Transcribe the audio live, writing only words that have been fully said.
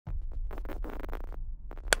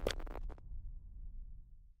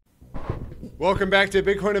Welcome back to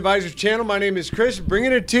Bitcoin Advisors channel. My name is Chris,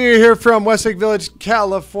 bringing it to you here from Westlake Village,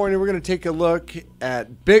 California. We're going to take a look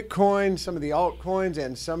at Bitcoin, some of the altcoins,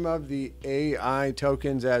 and some of the AI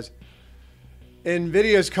tokens as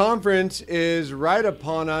NVIDIA's conference is right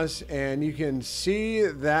upon us, and you can see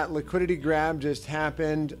that liquidity grab just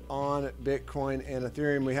happened on Bitcoin and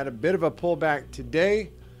Ethereum. We had a bit of a pullback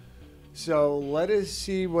today. So let us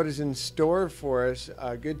see what is in store for us.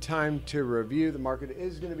 A good time to review. The market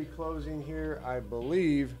is going to be closing here, I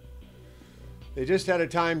believe. They just had a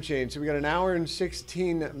time change. So we got an hour and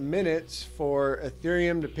 16 minutes for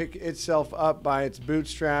Ethereum to pick itself up by its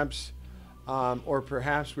bootstraps. Or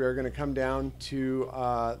perhaps we are going to come down to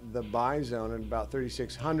the buy zone at about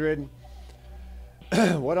 3,600.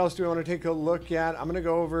 What else do we want to take a look at? I'm going to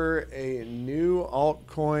go over a new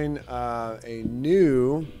altcoin, a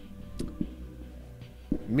new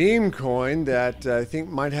meme coin that I think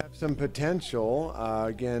might have some potential.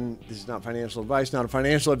 Again, this is not financial advice, not a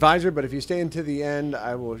financial advisor, but if you stay into the end,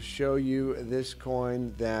 I will show you this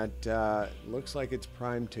coin that looks like it's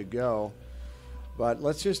primed to go. But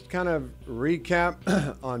let's just kind of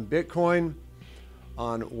recap on Bitcoin,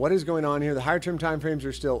 on what is going on here. The higher term time frames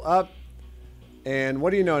are still up. And what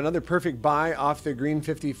do you know? Another perfect buy off the green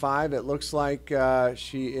 55. It looks like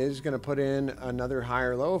she is going to put in another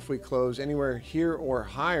higher low if we close anywhere here or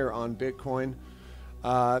higher on Bitcoin.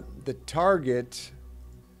 The target,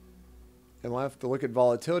 and we'll have to look at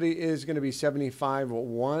volatility, is going to be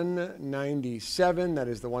 75,197. That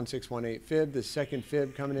is the 1618 fib. The second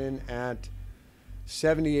fib coming in at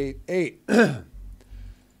 78.8.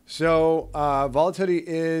 So volatility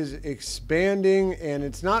is expanding, and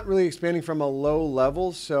it's not really expanding from a low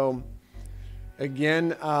level. So again,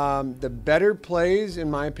 the better plays,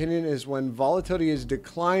 in my opinion, is when volatility is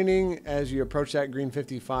declining as you approach that green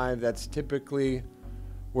 55. That's typically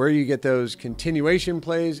where you get those continuation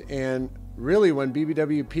plays. And really when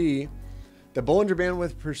BBWP, the Bollinger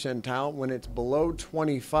Bandwidth percentile, when it's below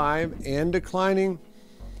 25 and declining,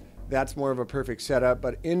 that's more of a perfect setup.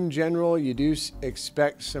 But in general, you do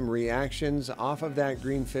expect some reactions off of that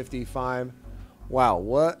green 55. Wow,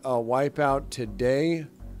 what a wipeout today.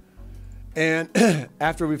 And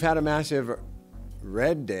after we've had a massive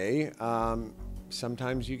red day,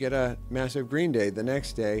 sometimes you get a massive green day the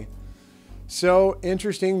next day. So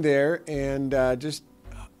interesting there. And just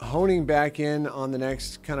honing back in on the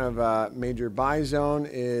next kind of major buy zone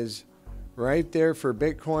is right there for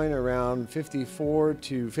Bitcoin, around $54,000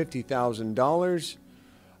 to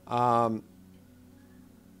 $50,000.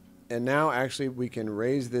 And now actually we can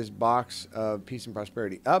raise this box of peace and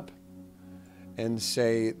prosperity up and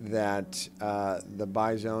say that the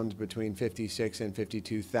buy zones between 56 and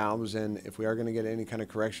 52,000, if we are going to get any kind of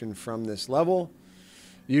correction from this level.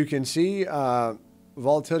 You can see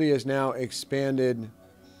volatility has now expanded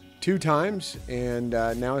 2 times and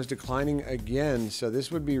now is declining again. So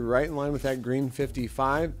this would be right in line with that green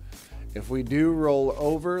 55. If we do roll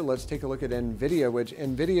over, let's take a look at NVIDIA, which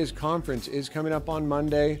NVIDIA's conference is coming up on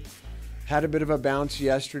Monday. Had a bit of a bounce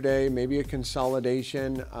yesterday, maybe a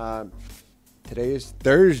consolidation. Today is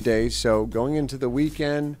Thursday, so going into the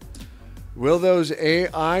weekend, will those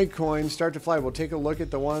AI coins start to fly? We'll take a look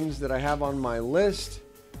at the ones that I have on my list.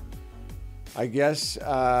 I guess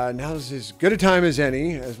now is as good a time as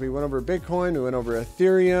any, as we went over Bitcoin, we went over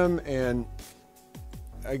Ethereum, and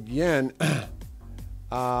again,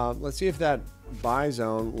 let's see if that buy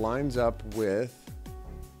zone lines up with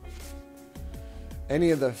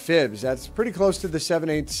any of the fibs. That's pretty close to the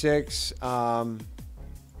 786.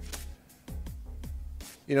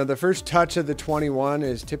 You know, the first touch of the 21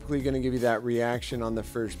 is typically going to give you that reaction on the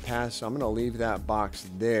first pass, so I'm going to leave that box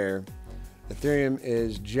there. Ethereum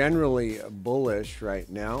is generally bullish right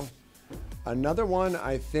now. Another one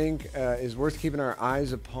I think is worth keeping our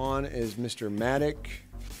eyes upon is Mr. Matic,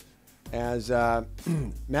 as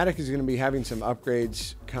Matic is going to be having some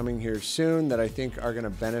upgrades coming here soon that I think are going to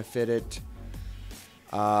benefit it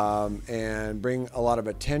and bring a lot of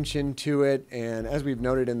attention to it. And as we've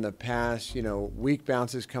noted in the past, you know, weak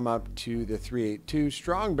bounces come up to the 382,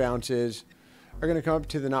 strong bounces are going to come up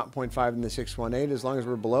to the 0.5 and the 618. As long as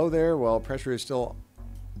we're below there, well, pressure is still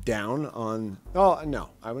down on, oh, no,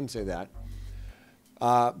 I wouldn't say that.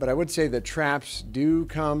 But I would say the traps do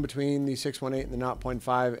come between the 618 and the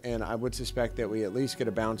 0.5, and I would suspect that we at least get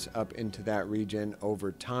a bounce up into that region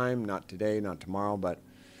over time. Not today, not tomorrow, but,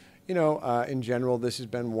 you know, in general, this has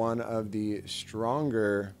been one of the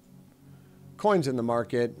stronger coins in the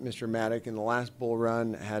market. Mr. Matic in the last bull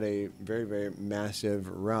run had a very, very massive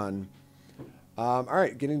run. All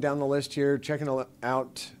right, getting down the list here, checking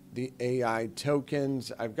out the AI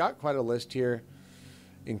tokens. I've got quite a list here.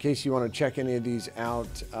 in case you want to check any of these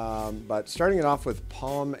out. But starting it off with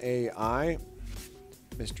Palm AI,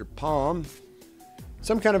 Mr. Palm,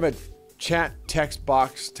 some kind of a chat text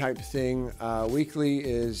box type thing. Weekly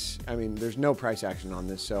is, I mean, there's no price action on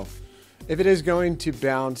this. So if it is going to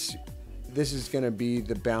bounce, this is going to be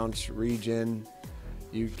the bounce region.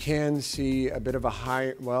 You can see a bit of a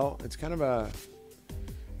high, well, it's kind of a,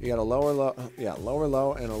 you got a lower low, yeah, lower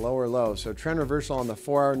low and a lower low. So trend reversal on the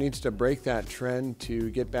 4-hour needs to break that trend to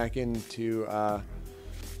get back into,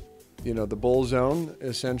 you know, the bull zone,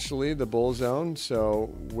 essentially the bull zone.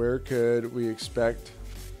 So where could we expect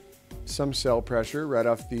some sell pressure? Right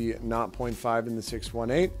off the 0.5 in the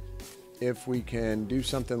 618. If we can do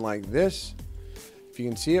something like this, if you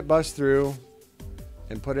can see it bust through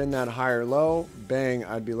and put in that higher low, bang,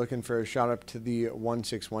 I'd be looking for a shot up to the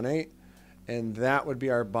 1618. And that would be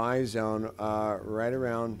our buy zone right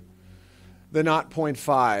around the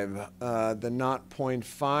 0.5. The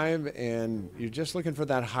 0.5, and you're just looking for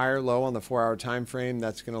that higher low on the 4-hour time frame.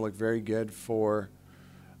 That's going to look very good for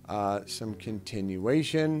some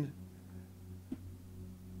continuation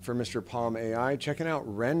for Mr. Palm AI. Checking out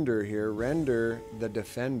Render here. Render the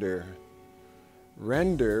Defender.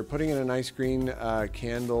 Render putting in a nice green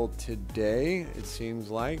candle today, it seems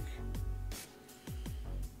like.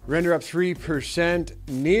 Render up 3%.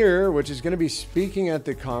 Near, which is going to be speaking at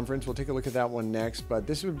the conference. We'll take a look at that one next. But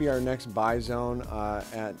this would be our next buy zone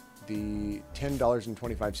at the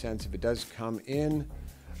 $10.25. If it does come in,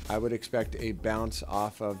 I would expect a bounce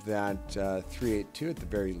off of that 382 at the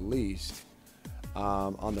very least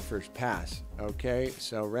on the first pass. Okay,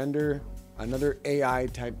 so Render, another AI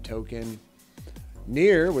type token.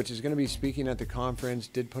 Near, which is going to be speaking at the conference,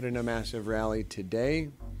 did put in a massive rally today.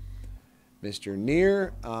 Mr.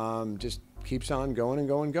 Near just keeps on going and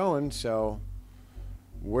going and going. So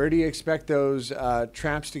where do you expect those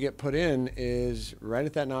traps to get put in is right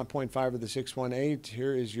at that 0.5 of the 618.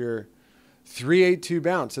 Here is your 382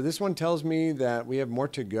 bounce. So this one tells me that we have more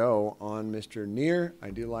to go on Mr. Near.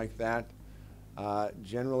 I do like that.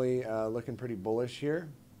 Generally looking pretty bullish here.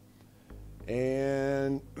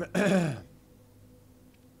 And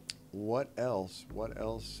what else? What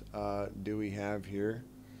else do we have here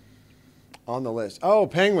on the list? Oh,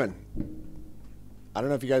 Penguin. I don't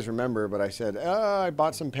know if you guys remember, but I said, I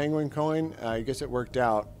bought some Penguin coin. I guess it worked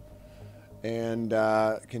out. And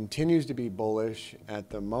continues to be bullish at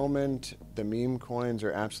the moment. The meme coins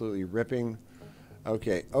are absolutely ripping.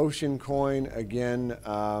 Okay, Ocean Coin again.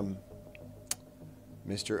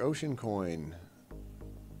 Mr. Ocean Coin.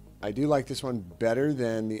 I do like this one better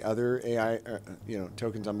than the other AI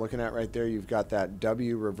tokens I'm looking at right there. You've got that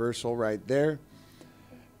W reversal right there.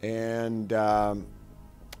 And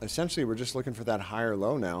essentially, we're just looking for that higher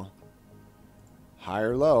low now.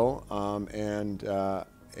 Higher low. And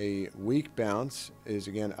a weak bounce is,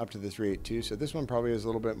 again, up to the 382. So this one probably has a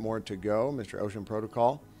little bit more to go. Mr. Ocean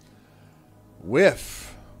Protocol.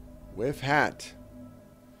 Whiff. Whiff hat.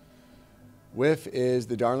 Whiff is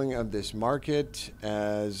the darling of this market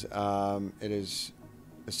as it is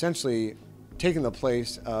essentially taking the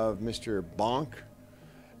place of Mr. Bonk.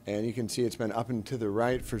 And you can see it's been up and to the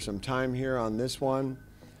right for some time here on this one.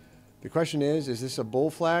 The question is this a bull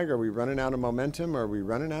flag? Are we running out of momentum? Or are we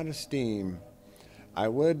running out of steam? I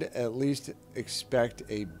would at least expect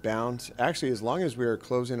a bounce. Actually, as long as we are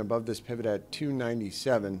closing above this pivot at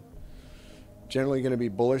 297, generally going to be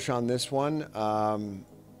bullish on this one.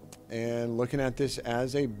 And looking at this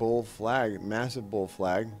as a bull flag, massive bull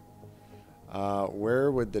flag. Where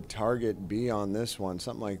would the target be on this one?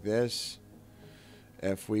 Something like this.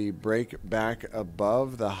 If we break back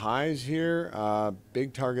above the highs here,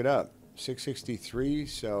 big target up, 663.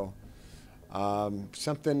 So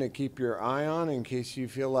something to keep your eye on in case you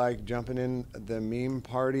feel like jumping in the meme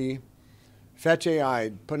party. Fetch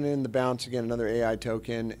AI, putting in the bounce again, another AI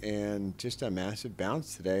token, and just a massive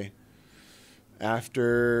bounce today.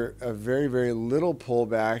 After a very, very little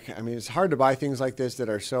pullback. I mean, it's hard to buy things like this that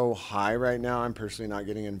are so high right now. I'm personally not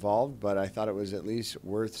getting involved, but I thought it was at least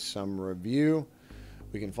worth some review.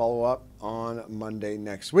 We can follow up on Monday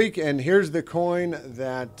next week. And here's the coin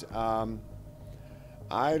that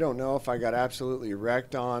I don't know if I got absolutely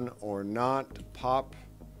wrecked on or not. Pop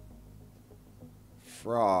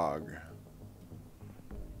Frog.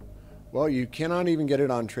 Well, you cannot even get it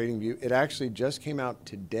on TradingView. It actually just came out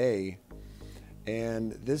today.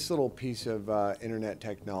 And this little piece of internet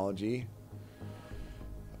technology,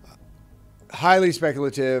 highly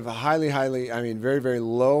speculative, highly, I mean, very, very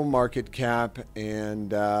low market cap, and,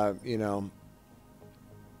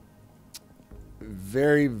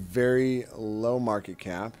 very, very low market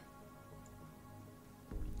cap.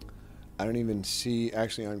 I don't even see,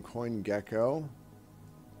 actually, on CoinGecko.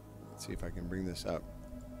 Let's see if I can bring this up.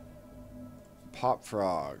 Pop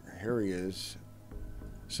Frog, here he is.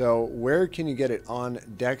 So where can you get it? On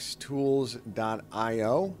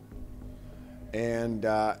dextools.io. And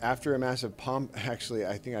after a massive pump, actually,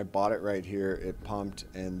 I think I bought it right here. It pumped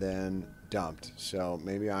and then dumped. So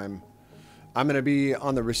maybe I'm going to be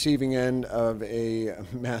on the receiving end of a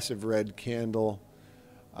massive red candle.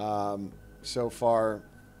 So far,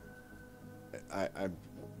 I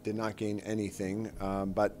did not gain anything.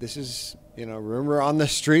 But this is, you know, rumor on the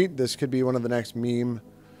street. This could be one of the next meme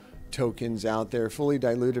tokens out there. Fully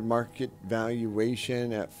diluted market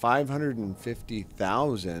valuation at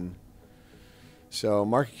 550,000. So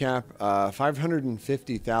market cap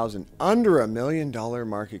 550,000, under $1 million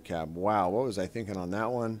market cap. Wow, what was I thinking on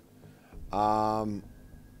that one?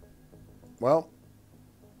 Well,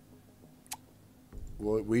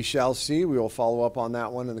 we shall see. We will follow up on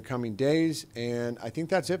that one in the coming days. And I think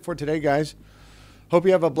that's it for today, guys. Hope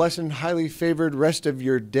you have a blessed and highly favored rest of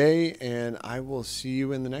your day, and I will see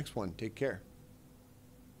you in the next one. Take care.